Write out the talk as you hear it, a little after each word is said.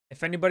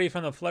If anybody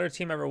from the Flutter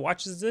team ever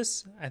watches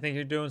this, I think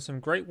you're doing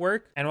some great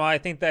work. And while I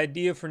think the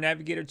idea for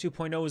Navigator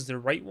 2.0 is the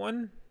right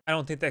one, I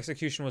don't think the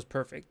execution was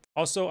perfect.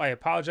 Also, I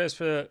apologize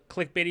for the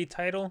clickbaity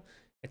title.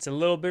 It's a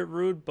little bit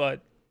rude,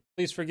 but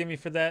please forgive me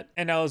for that.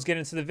 And now let's get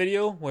into the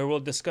video where we'll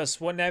discuss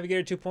what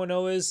Navigator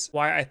 2.0 is,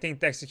 why I think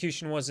the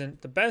execution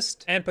wasn't the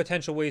best, and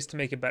potential ways to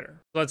make it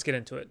better. So let's get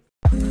into it.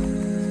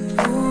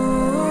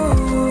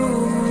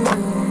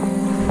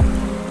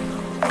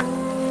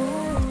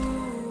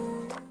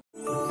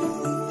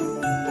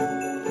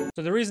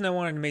 So the reason I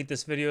wanted to make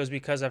this video is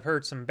because I've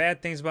heard some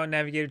bad things about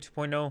Navigator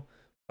 2.0,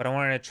 but I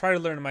wanted to try to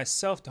learn it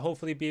myself to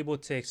hopefully be able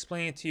to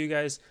explain it to you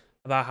guys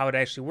about how it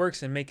actually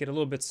works and make it a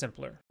little bit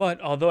simpler. But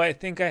although I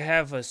think I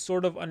have a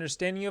sort of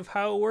understanding of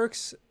how it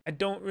works, I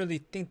don't really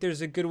think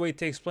there's a good way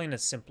to explain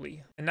it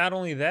simply. And not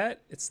only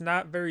that, it's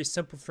not very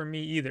simple for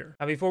me either.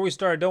 Now before we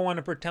start, I don't want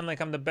to pretend like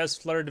I'm the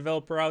best Flutter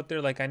developer out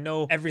there, like I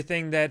know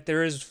everything that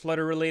there is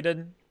Flutter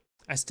related.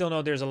 I still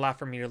know there's a lot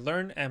for me to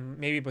learn, and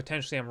maybe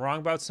potentially I'm wrong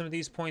about some of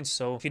these points.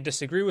 So if you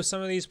disagree with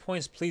some of these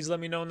points, please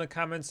let me know in the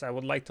comments. I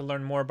would like to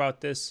learn more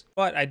about this.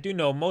 But I do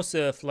know most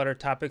of the Flutter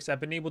topics I've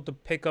been able to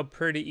pick up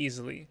pretty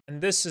easily.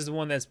 And this is the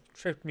one that's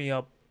tripped me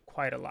up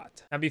quite a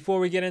lot. Now before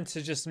we get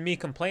into just me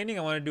complaining,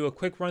 I want to do a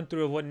quick run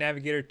through of what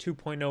Navigator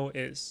 2.0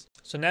 is.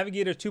 So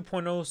Navigator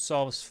 2.0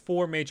 solves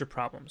 4 major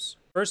problems.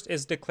 First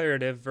is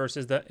declarative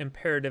versus the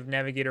imperative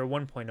Navigator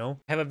 1.0.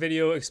 I have a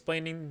video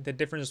explaining the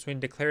difference between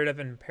declarative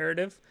and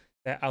imperative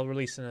that I'll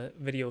release in a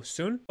video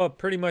soon. But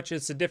pretty much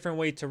it's a different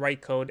way to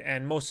write code,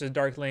 and most of the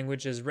Dart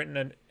language is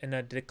written in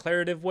a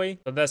declarative way.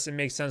 So thus it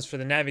makes sense for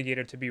the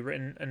Navigator to be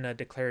written in a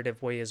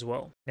declarative way as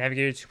well.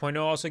 Navigator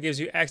 2.0 also gives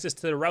you access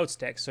to the route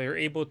stack, so you're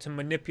able to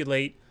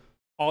manipulate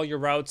all your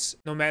routes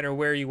no matter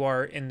where you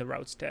are in the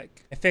route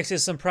stack. It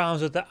fixes some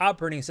problems with the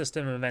operating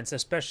system events,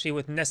 especially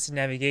with nested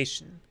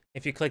navigation.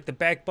 If you click the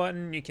back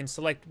button, you can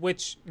select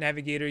which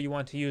navigator you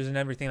want to use and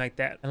everything like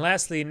that. And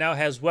lastly, it now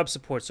has web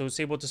support, so it's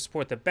able to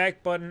support the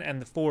back button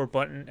and the forward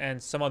button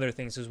and some other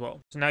things as well.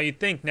 So now you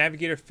think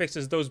Navigator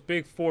fixes those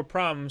big 4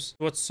 problems.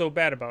 What's so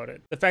bad about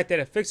it? The fact that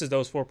it fixes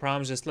those 4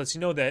 problems just lets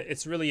you know that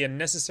it's really a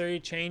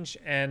necessary change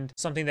and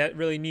something that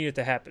really needed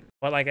to happen.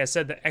 But like I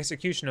said, the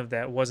execution of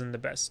that wasn't the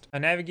best. A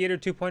Navigator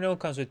 2.0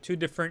 comes with 2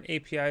 different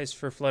APIs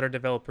for Flutter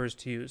developers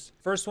to use.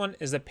 First one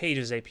is the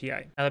Pages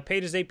API. Now the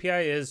Pages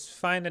API is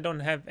fine. I don't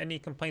have any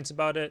complaints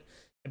about it.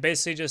 It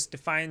basically just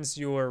defines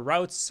your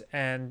routes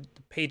and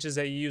the pages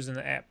that you use in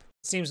the app.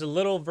 It seems a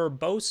little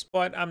verbose,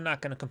 but I'm not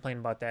going to complain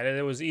about that.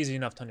 It was easy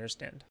enough to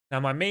understand. Now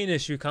my main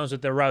issue comes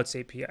with the Routes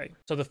API.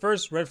 So the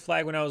first red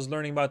flag when I was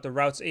learning about the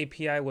Routes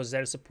API was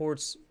that it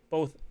supports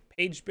both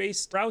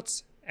page-based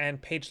routes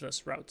and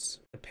pageless routes.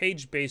 The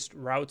page-based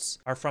routes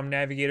are from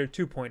Navigator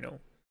 2.0.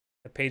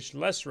 The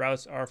pageless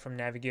routes are from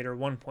Navigator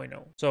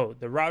 1.0. So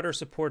the router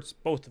supports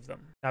both of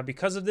them. Now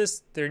because of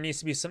this, there needs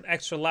to be some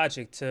extra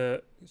logic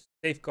to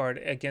safeguard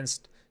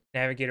against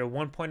Navigator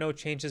 1.0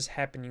 changes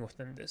happening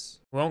within this.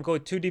 We won't go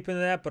too deep into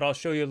that, but I'll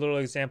show you a little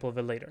example of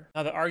it later.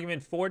 Now the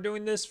argument for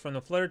doing this from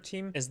the Flutter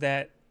team is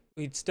that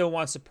we'd still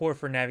want support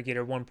for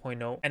Navigator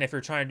 1.0. And if you're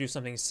trying to do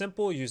something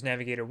simple, use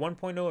Navigator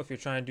 1.0. If you're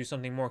trying to do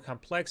something more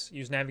complex,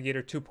 use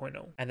Navigator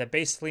 2.0. And that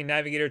basically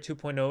Navigator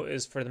 2.0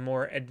 is for the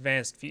more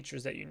advanced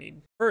features that you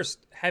need.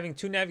 First, having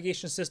 2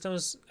 navigation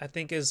systems, I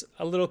think is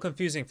a little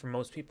confusing for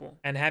most people.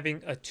 And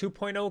having a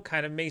 2.0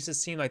 kind of makes it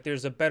seem like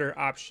there's a better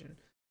option.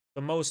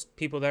 So most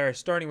people that are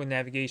starting with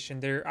navigation,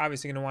 they're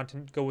obviously going to want to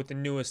go with the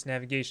newest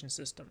navigation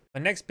system.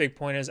 My next big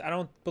point is I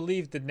don't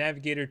believe the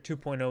Navigator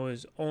 2.0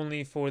 is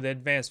only for the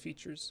advanced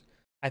features.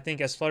 I think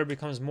as Flutter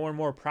becomes more and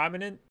more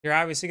prominent, you're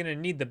obviously going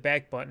to need the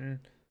back button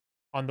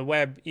on the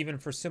web, even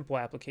for simple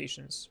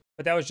applications.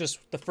 But that was just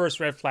the first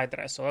red flag that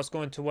I saw. Let's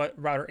go into what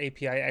Router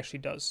API actually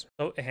does.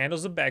 So it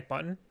handles the back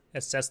button,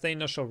 it sets the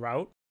initial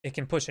route, it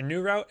can push a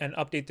new route and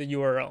update the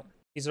URL.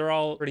 These are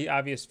all pretty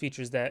obvious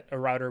features that a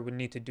router would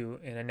need to do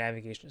in a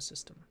navigation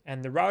system.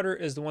 And the router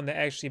is the one that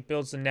actually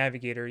builds the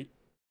navigator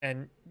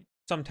and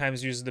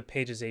sometimes uses the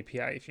Pages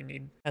API if you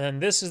need. And then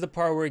this is the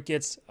part where it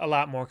gets a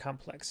lot more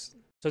complex.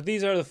 So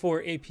these are the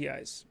 4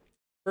 APIs.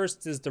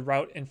 First is the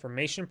route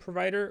information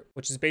provider,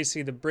 which is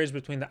basically the bridge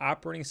between the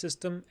operating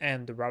system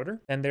and the router.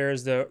 Then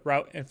there's the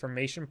route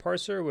information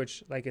parser,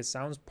 which, like it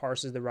sounds,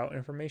 parses the route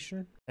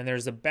information. And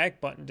there's the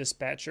back button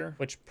dispatcher,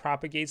 which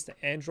propagates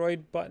the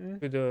Android button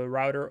to the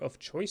router of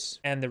choice.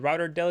 And the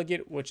router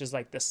delegate, which is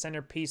like the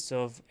centerpiece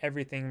of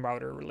everything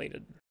router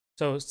related.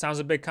 So sounds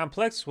a bit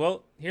complex.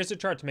 Well, here's the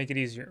chart to make it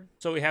easier.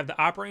 So we have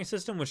the operating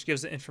system, which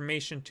gives the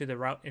information to the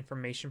route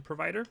information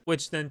provider,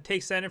 which then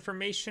takes that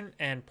information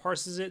and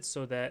parses it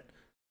so that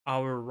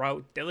our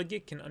route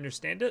delegate can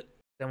understand it.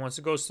 Then once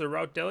it goes to the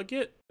route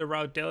delegate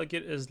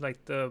is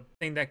like the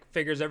thing that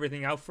figures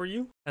everything out for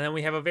you. And then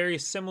we have a very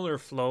similar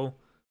flow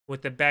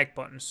with the back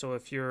button. So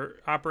if your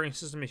operating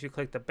system, if you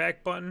click the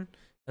back button,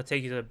 it'll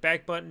take you to the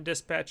back button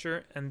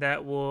dispatcher, and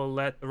that will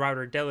let the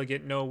router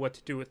delegate know what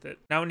to do with it.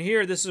 Now in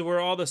here, this is where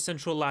all the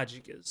central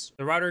logic is.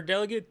 The router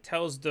delegate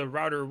tells the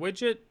router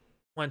widget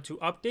want to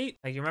update.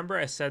 Like you remember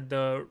I said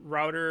the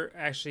router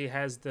actually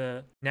has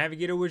the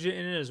Navigator widget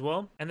in it as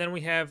well. And then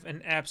we have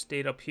an app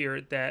state up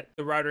here that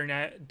the router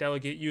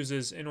delegate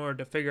uses in order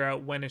to figure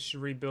out when it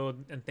should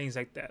rebuild and things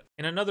like that.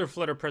 In another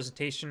Flutter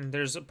presentation,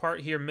 there's a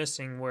part here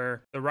missing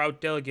where the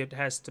route delegate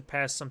has to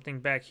pass something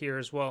back here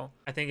as well.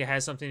 I think it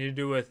has something to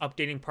do with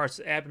updating parts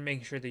of the app and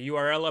making sure the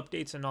URL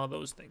updates and all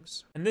those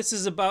things. And this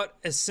is about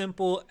as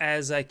simple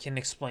as I can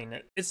explain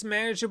it. It's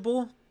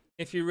manageable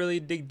if you really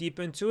dig deep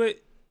into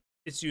it.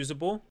 It's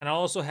usable, and I'll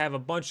also have a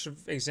bunch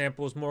of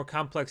examples, more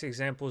complex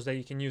examples that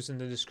you can use in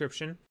the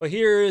description. But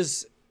here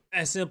is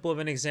as simple of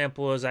an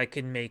example as I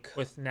can make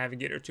with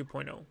Navigator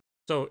 2.0.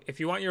 So if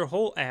you want your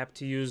whole app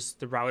to use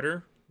the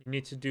router, you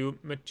need to do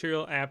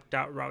material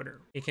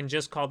app.router. You can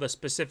just call the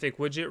specific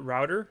widget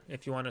router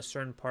if you want a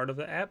certain part of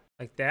the app,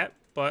 like that,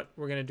 but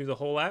we're going to do the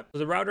whole app. So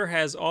the router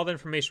has all the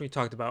information we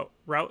talked about: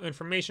 route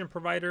information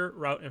provider,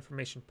 route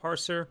information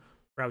parser,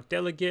 route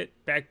delegate,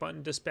 back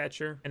button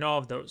dispatcher, and all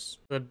of those.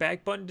 The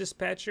back button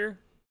dispatcher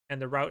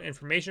and the route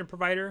information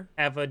provider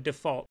have a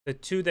default. The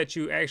two that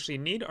you actually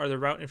need are the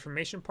route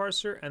information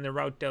parser and the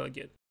route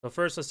delegate. So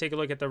first, let's take a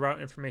look at the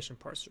route information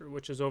parser,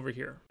 which is over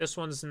here. This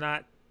one's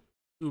not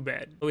too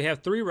bad. So we have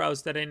 3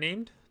 routes that I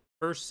named: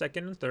 first,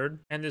 second, and third.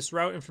 And this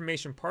route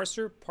information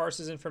parser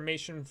parses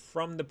information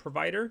from the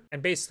provider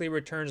and basically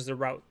returns the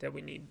route that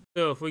we need.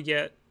 So if we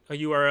get a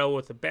URL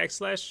with a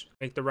backslash,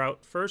 make the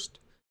route first.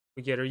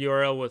 We get a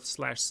URL with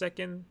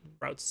 /second,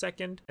 route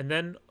second, and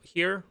then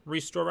here,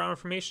 restore route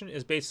information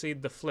is basically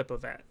the flip of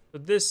that. So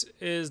this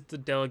is the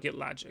delegate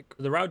logic.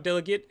 The route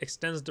delegate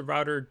extends the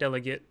router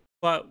delegate,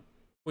 but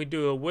we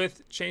do it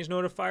with change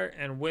notifier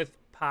and with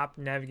pop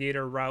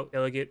navigator route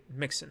delegate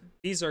mixin.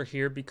 These are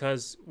here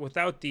because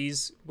without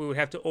these, we would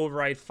have to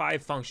override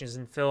 5 functions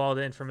and fill all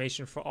the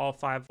information for all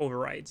 5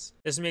 overrides.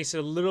 This makes it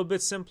a little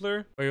bit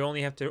simpler, where you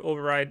only have to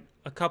override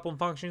a couple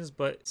functions,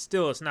 but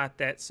still it's not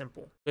that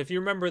simple. So if you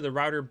remember, the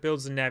router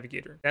builds the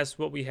navigator. That's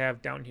what we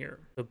have down here.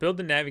 So build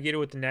the navigator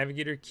with the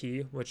navigator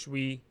key, which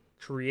we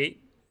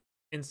create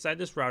inside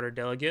this router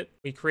delegate.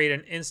 We create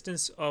an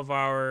instance of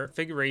our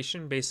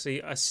configuration, basically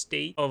a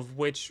state of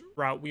which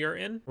route we are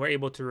in. We're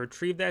able to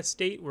retrieve that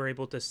state. We're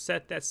able to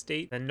set that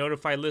state, then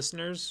notify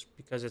listeners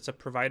because it's a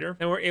provider.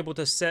 And we're able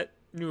to set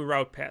new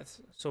route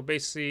paths. So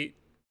basically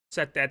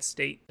set that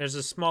state. There's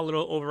a small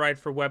little override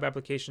for web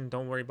application.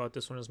 Don't worry about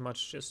this one as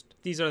much. Just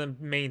these are the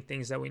main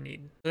things that we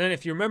need. And then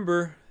if you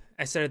remember,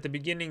 I said at the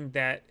beginning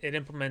that it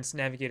implements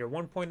Navigator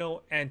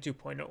 1.0 and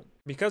 2.0.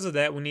 Because of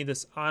that, we need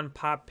this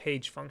onPop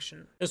page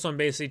function. This one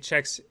basically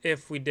checks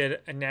if we did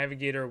a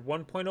Navigator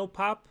 1.0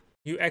 pop.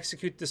 You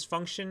execute this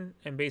function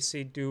and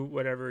basically do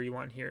whatever you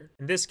want here.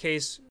 In this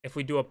case, if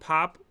we do a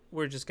pop,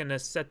 we're just going to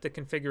set the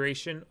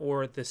configuration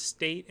or the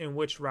state in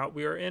which route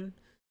we are in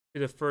to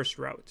the first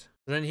route.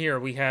 Then here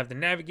we have the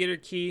Navigator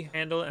key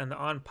handle and the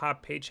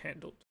onPop page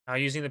handled. Now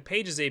using the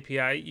Pages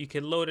API, you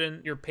can load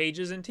in your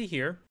pages into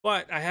here,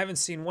 but I haven't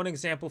seen one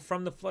example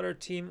from the Flutter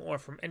team or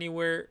from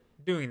anywhere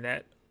doing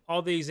that.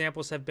 All the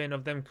examples have been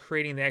of them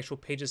creating the actual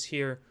pages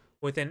here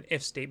within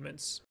if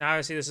statements. Now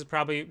obviously this is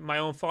probably my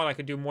own fault. I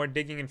could do more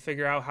digging and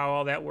figure out how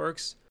all that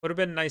works. Would have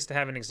been nice to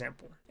have an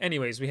example.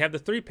 Anyways, we have the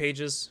 3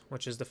 pages,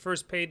 which is the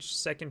first page,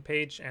 second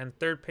page, and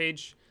third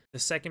page. The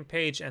second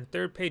page and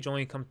third page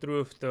only come through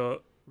if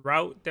the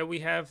route that we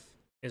have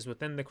is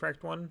within the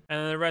correct one, and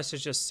then the rest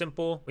is just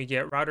simple. We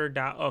get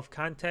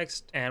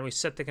router.ofContext and we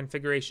set the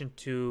configuration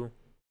to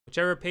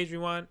whichever page we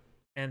want,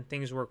 and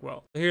things work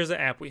well. So here's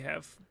the app we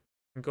have.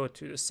 We go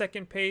to the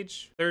second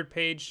page, third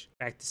page,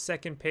 back to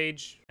second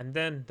page, and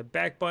then the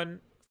back button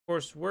of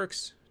course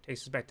works,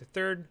 takes us back to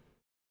third,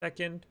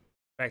 second,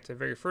 back to the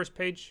very first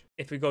page.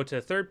 If we go to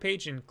the third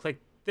page and click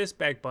this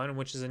back button,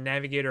 which is a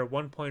Navigator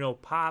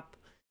 1.0 pop,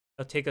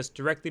 it'll take us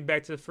directly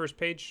back to the first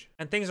page,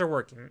 and things are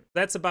working.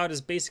 That's about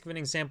as basic of an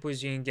example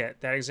as you can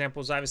get. That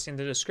example is obviously in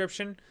the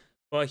description,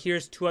 but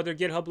here's 2 other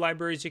GitHub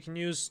libraries you can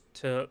use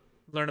to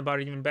learn about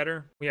it even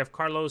better. We have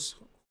Carlos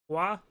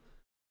Hua,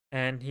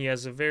 and he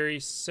has a very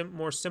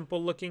more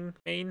simple looking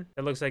main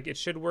that looks like it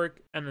should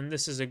work. And then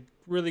this is a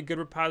really good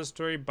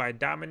repository by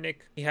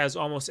Dominic. He has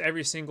almost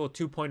every single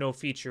 2.0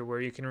 feature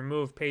where you can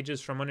remove pages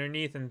from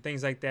underneath and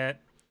things like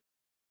that.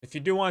 If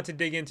you do want to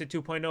dig into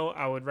 2.0,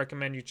 I would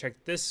recommend you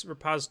check this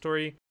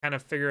repository, kind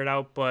of figure it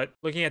out, but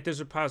looking at this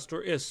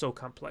repository is so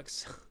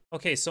complex.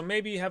 Okay, so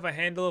maybe you have a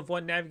handle of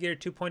what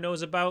Navigator 2.0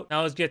 is about.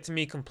 Now let's get to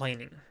me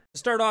complaining. To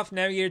start off,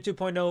 Navigator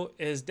 2.0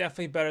 is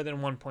definitely better than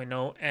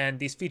 1.0, and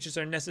these features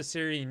are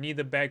necessary. You need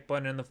the back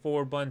button and the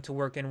forward button to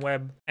work in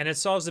web, and it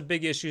solves the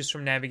big issues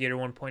from Navigator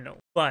 1.0.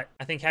 But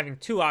I think having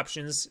 2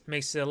 options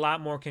makes it a lot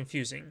more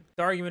confusing.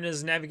 The argument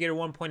is Navigator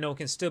 1.0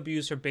 can still be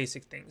used for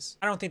basic things.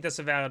 I don't think that's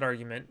a valid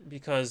argument,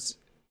 because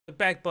the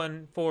back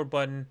button, forward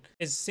button,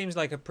 it seems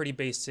like a pretty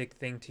basic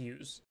thing to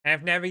use. And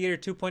if Navigator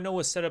 2.0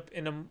 was set up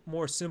in a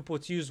more simple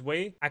to use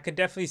way, I could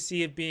definitely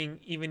see it being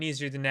even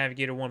easier than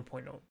Navigator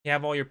 1.0. You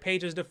have all your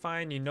pages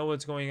defined, you know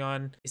what's going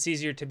on. It's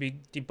easier to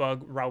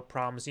debug route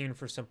problems even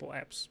for simple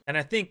apps. And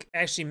I think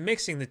actually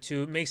mixing the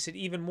two makes it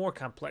even more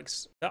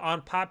complex. The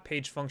on-pop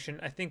page function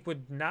I think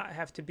would not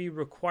have to be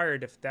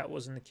required if that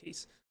wasn't the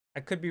case. I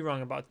could be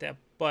wrong about that,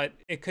 but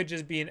it could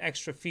just be an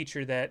extra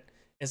feature that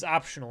is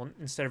optional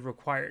instead of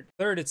required.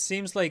 Third, it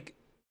seems like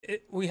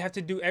we have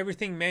to do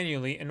everything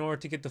manually in order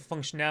to get the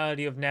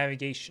functionality of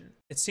navigation.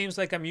 It seems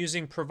like I'm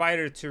using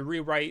Provider to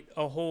rewrite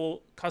a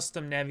whole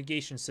custom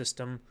navigation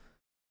system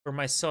for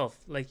myself.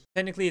 Like,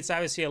 technically it's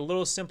obviously a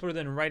little simpler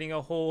than writing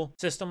a whole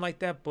system like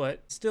that,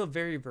 but still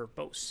very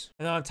verbose.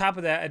 And on top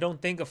of that, I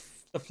don't think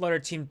the Flutter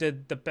team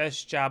did the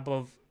best job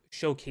of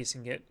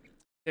showcasing it.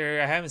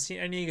 I haven't seen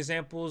any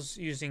examples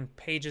using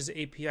Pages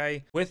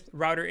API with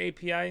Router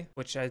API,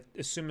 which I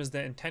assume is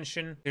the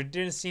intention. There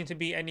didn't seem to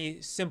be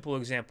any simple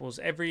examples.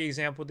 Every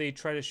example they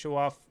try to show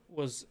off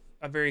was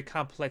a very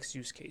complex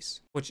use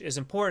case, which is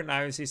important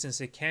obviously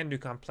since it can do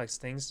complex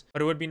things,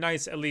 but it would be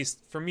nice at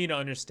least for me to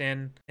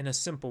understand in a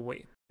simple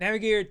way.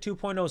 Navigator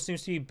 2.0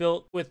 seems to be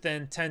built with the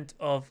intent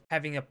of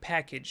having a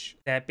package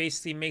that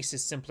basically makes it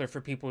simpler for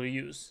people to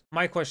use.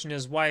 My question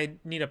is, why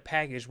need a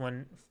package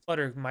when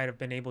Flutter might have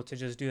been able to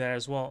just do that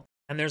as well?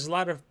 And there's a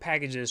lot of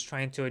packages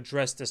trying to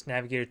address this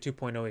Navigator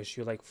 2.0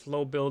 issue, like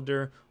Flow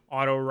Builder,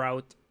 Auto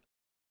Route,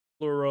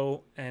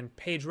 Pluro, and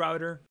Page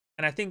Router.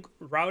 And I think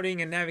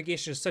routing and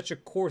navigation is such a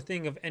core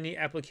thing of any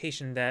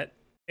application that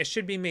it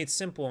should be made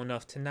simple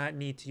enough to not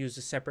need to use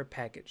a separate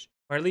package.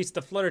 Or at least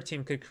the Flutter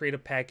team could create a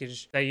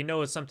package that you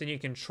know is something you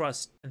can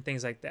trust and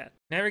things like that.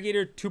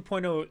 Navigator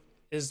 2.0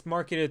 is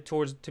marketed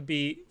towards to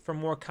be for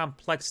more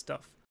complex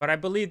stuff, but I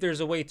believe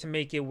there's a way to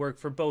make it work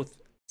for both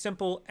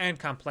simple and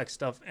complex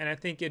stuff, and I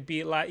think it'd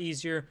be a lot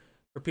easier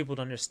for people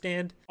to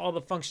understand. All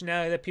the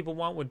functionality that people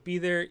want would be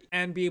there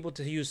and be able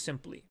to use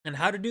simply. And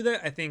how to do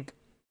that, I think,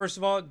 first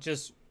of all,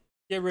 just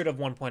get rid of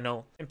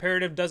 1.0.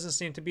 Imperative doesn't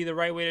seem to be the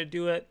right way to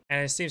do it,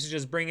 and it seems to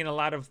just bring in a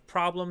lot of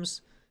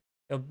problems.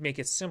 It'll make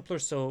it simpler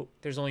so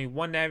there's only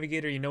one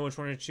navigator, you know which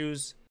one to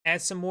choose.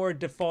 Add some more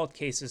default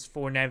cases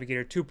for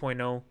Navigator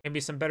 2.0, maybe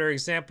some better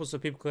examples so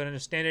people can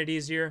understand it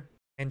easier,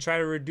 and try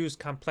to reduce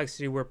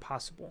complexity where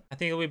possible. I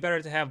think it'll be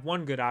better to have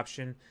one good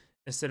option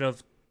instead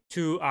of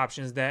two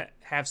options that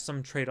have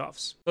some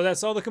trade-offs. So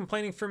that's all the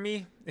complaining for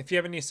me. If you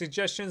have any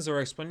suggestions or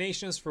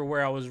explanations for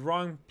where I was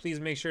wrong,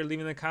 please make sure to leave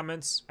in the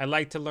comments. I'd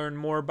like to learn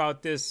more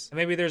about this. And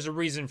maybe there's a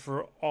reason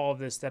for all of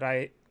this that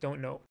I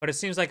don't know. But it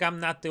seems like I'm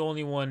not the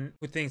only one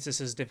who thinks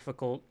this is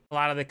difficult. A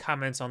lot of the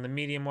comments on the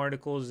Medium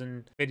articles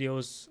and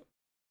videos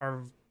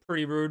are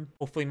pretty rude.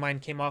 Hopefully mine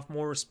came off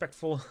more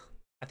respectful.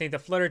 I think the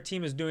Flutter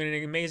team is doing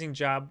an amazing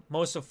job.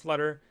 Most of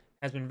Flutter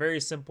has been very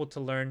simple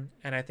to learn,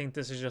 and I think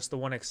this is just the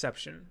one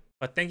exception.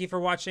 But thank you for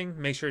watching.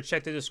 Make sure to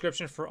check the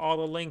description for all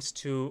the links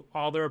to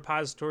all the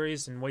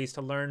repositories and ways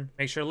to learn.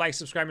 Make sure to like,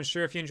 subscribe, and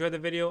share if you enjoyed the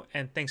video,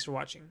 and thanks for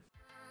watching.